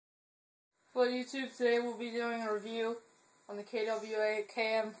What YouTube? Today we'll be doing a review on the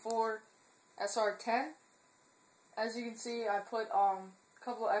KM4 SR-10. As you can see, I put a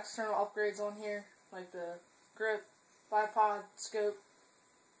couple of external upgrades on here, like the grip, bipod, scope,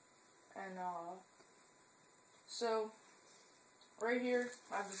 and so right here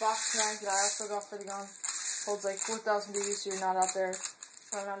I have the box mag that I also got for the gun. Holds like 4,000 BBs, so you're not out there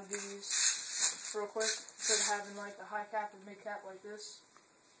running out of BBs real quick. Instead of having like a high cap or mid cap like this.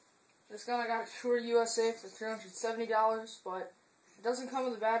 This gun I got at Shorty USA for $370, but it doesn't come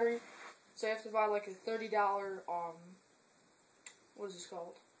with a battery, so you have to buy like a $30 what is this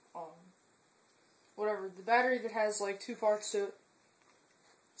called? Whatever, the battery that has like 2 parts to it.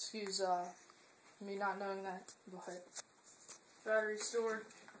 Excuse me not knowing that, but battery stored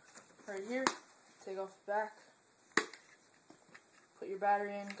right here. Take off the back, put your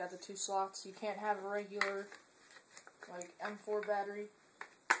battery in, got the 2 slots. You can't have a regular like M4 battery.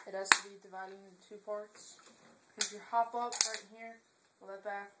 It has to be divided into 2 parts. Here's your hop up right here. Well, that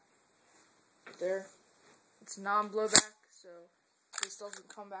back there, it's non-blowback, so this doesn't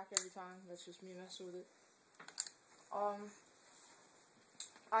come back every time. That's just me messing with it.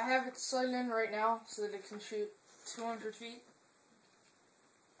 I have it sighted in right now so that it can shoot 200 feet.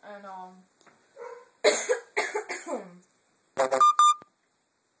 And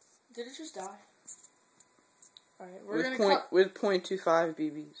did it just die? Alright, we're gonna cut with .25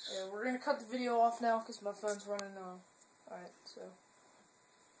 BBs. Yeah, we're gonna cut the video off now because my phone's running low. Alright, so.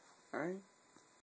 Alright.